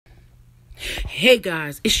Hey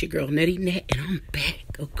guys, it's your girl Nettie Net, and I'm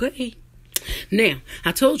back, okay? Now,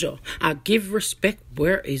 I told y'all, I give respect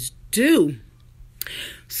where it's due.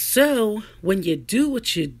 So, when you do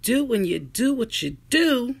what you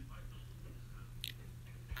do,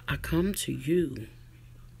 I come to you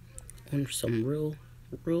on some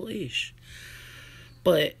real-ish.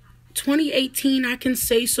 But 2018, I can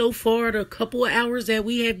say so far, the couple of hours that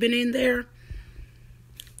we have been in there,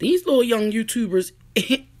 these little young YouTubers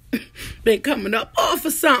been coming up off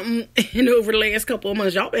of something, and over the last couple of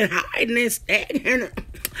months, y'all been hiding and stacking.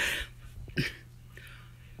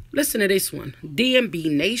 Listen to this one.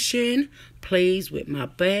 DMB Nation, Playz with my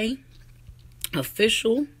bae,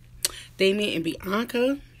 Official, Damien and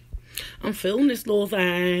Bianca. I'm feeling this little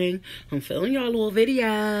thing. I'm feeling y'all little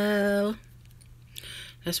video.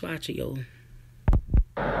 Let's watch it, yo.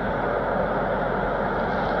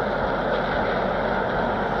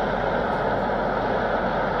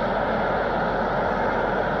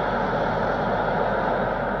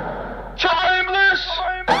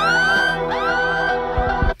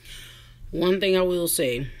 One thing I will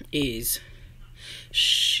say is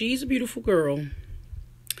she's a beautiful girl,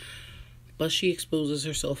 but she exposes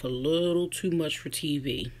herself a little too much for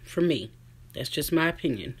TV. For me, that's just my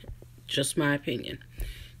opinion. Just my opinion.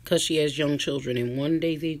 Because she has young children, and one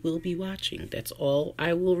day they will be watching. That's all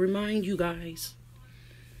I will remind you guys.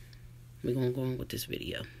 We're going to go on with this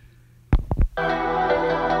video.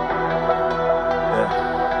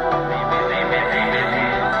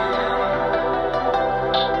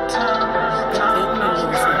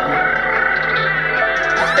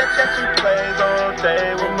 Playz all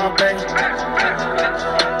day with my bae.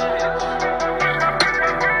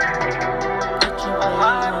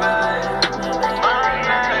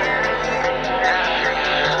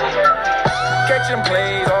 Catching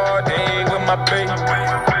plays all day with my bae.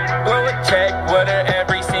 Blow a check with her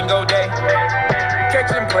every single day.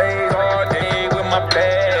 Catching plays all day with my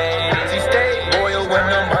bae. She stay loyal when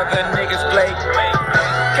them other niggas play.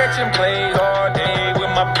 Catching plays all day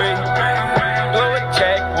with my bae. Blow a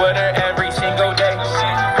check with her every single day.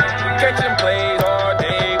 Catching plays all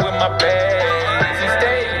day with my bae. She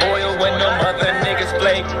stay loyal when them other niggas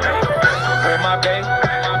play. With my bae,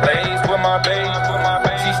 Playz with my bae.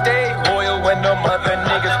 She stay loyal when them other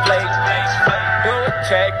niggas play. Blow a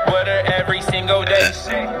check with her every single day.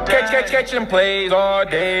 Catching plays all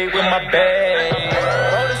day with my bae.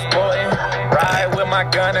 Roller sporting, ride with my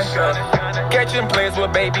gunner. Catching plays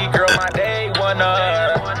with baby girl, my day one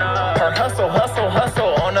up. Her hustle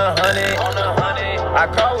on 100. I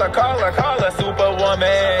call her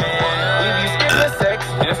superwoman. We be skipping sex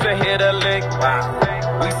just to hit a lick.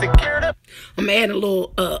 We secured up. I'm adding a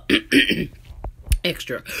little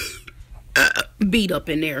extra beat up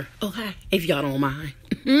in there, okay, if y'all don't mind.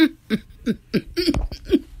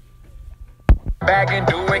 Back and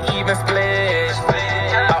do it even split.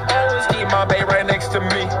 I always keep my bae right next to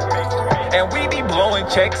me, and we be blowing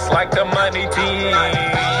checks like the money team.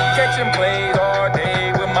 Catching plays all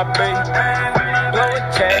day with my bae. Blow a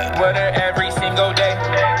check with her every single day.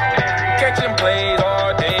 Catching plays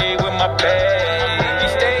all day with my bae. She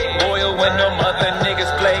stay loyal when them other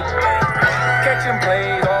niggas play. Catching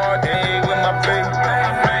plays all day with my bae.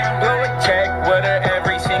 Blow a check with her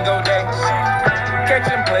every single day.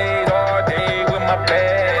 Catching plays all day with my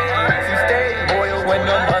bae. She stay loyal when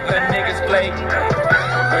them other niggas play.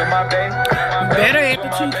 With my bae. Better after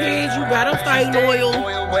 2 kids, you gotta stay loyal.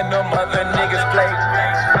 When them other niggas play.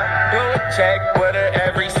 Blow a check with her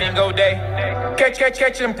every single day.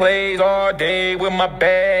 Catching plays all day with my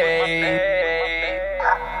bae.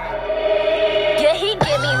 Yeah, he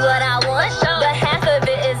give me what I want, but half of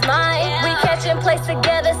it is mine. We catching plays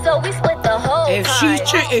together, so we split the whole If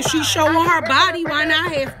she's showing her body, why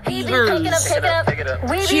not have He be hers? picking up.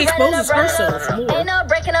 We She be exposes running up. herself more. Ain't no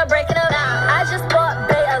breaking up. I just bought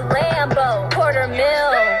Bae a Lambo,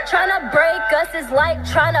 $250,000. Tryna break us is like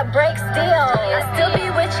tryna break steel. I still be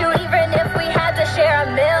with you even if we had to share a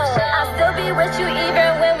meal. I'll still be with you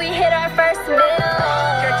even when we hit our first meal.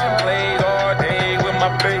 Catching plays all day with my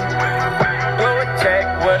bae. Blow a check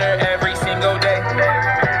with her every single day.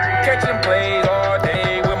 Catching plays all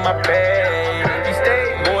day with my bae. She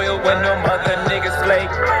stay loyal when them other niggas play.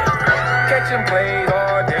 Catching plays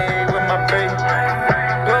all day with my bae.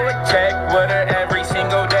 Blow a check with her every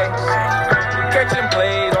single day. Catching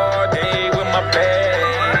plays all day with my bae.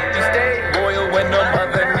 She stay loyal when them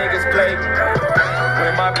other niggas play.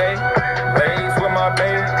 With my bae, Playz with my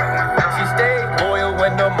bae. She stay loyal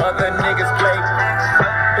when them other niggas play.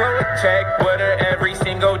 Blow a check with her every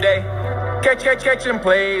single day. Catching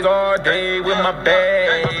plays all day with my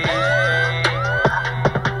bae.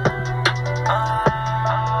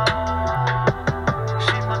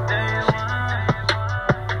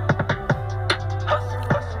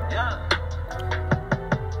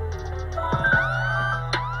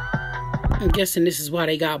 guessing this is why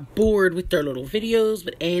they got bored with their little videos.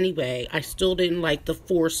 But anyway, I still didn't like the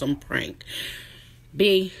foursome prank.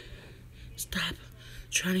 B, stop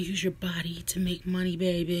trying to use your body to make money,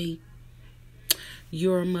 baby.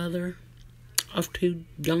 You're a mother of 2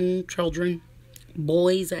 young children,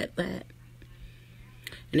 boys at that.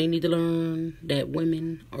 And they need to learn that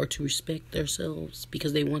women are to respect themselves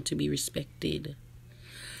because they want to be respected.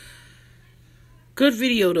 Good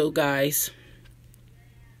video though, guys.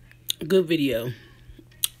 Good video.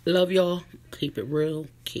 Love y'all. Keep it real.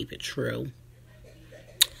 Keep it true.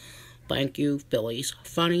 Thank you, Philly's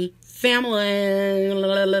funny family.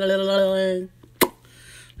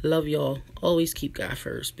 Love y'all. Always keep God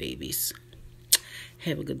first, babies.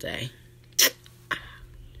 Have a good day.